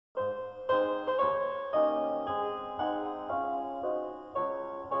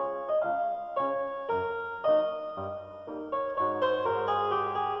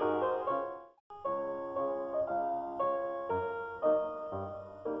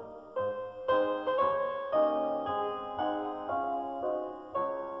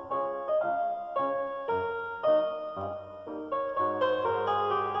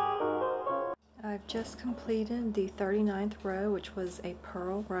just completed the 39th row, which was a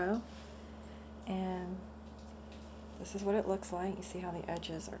purl row, and this is what it looks like. You see how the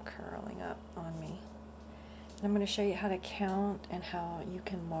edges are curling up on me. And I'm going to show you how to count and how you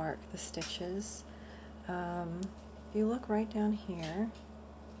can mark the stitches. If you look right down here,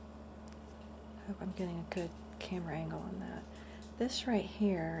 I hope I'm getting a good camera angle on that. This right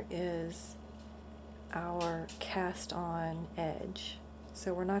here is our cast on edge.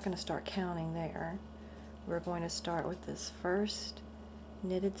 So we're not going to start counting there. We're going to start with this first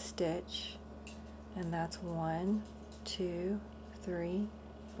knitted stitch, and that's 1, 2, 3,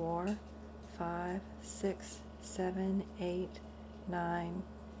 4, 5, 6, 7, 8, 9,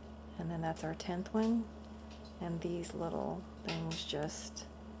 and then that's our 10th one, and these little things just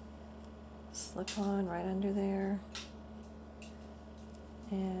slip on right under there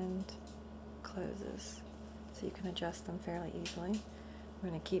and closes, so you can adjust them fairly easily. We're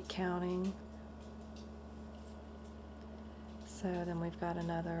going to keep counting. So then we've got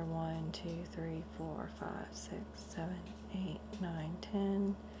another 1, 2, 3, 4, 5, 6, 7, 8, 9,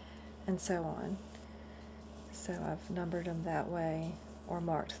 10, and so on. So I've numbered them that way or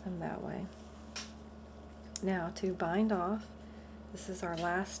marked them that way. Now to bind off, this is our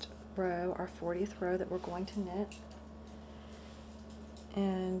last row, our 40th row that we're going to knit.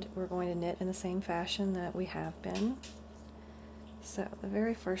 And we're going to knit in the same fashion that we have been. So the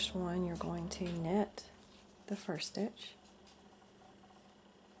very first one, you're going to knit the first stitch,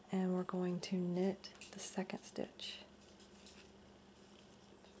 and we're going to knit the second stitch,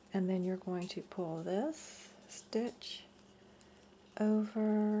 and then you're going to pull this stitch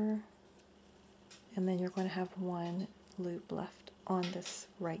over, and then you're going to have one loop left on this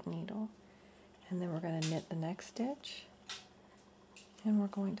right needle, and then we're going to knit the next stitch, and we're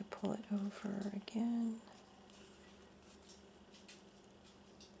going to pull it over again,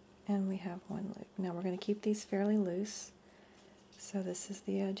 and we have one loop. Now we're going to keep these fairly loose. So this is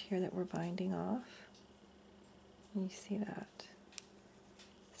the edge here that we're binding off. You see that.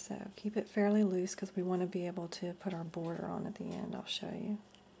 So keep it fairly loose because we want to be able to put our border on at the end. I'll show you.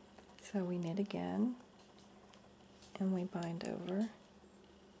 So we knit again, and we bind over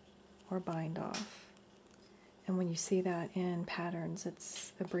or bind off. And when you see that in patterns,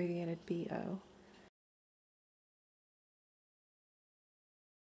 it's abbreviated BO.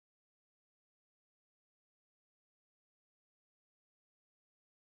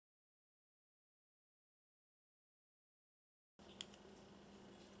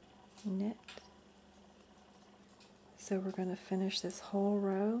 Knit. So we're going to finish this whole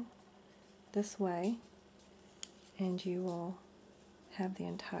row this way, and you will have the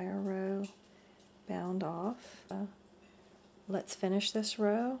entire row bound off. Let's finish this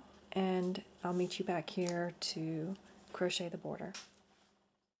row, and I'll meet you back here to crochet the border.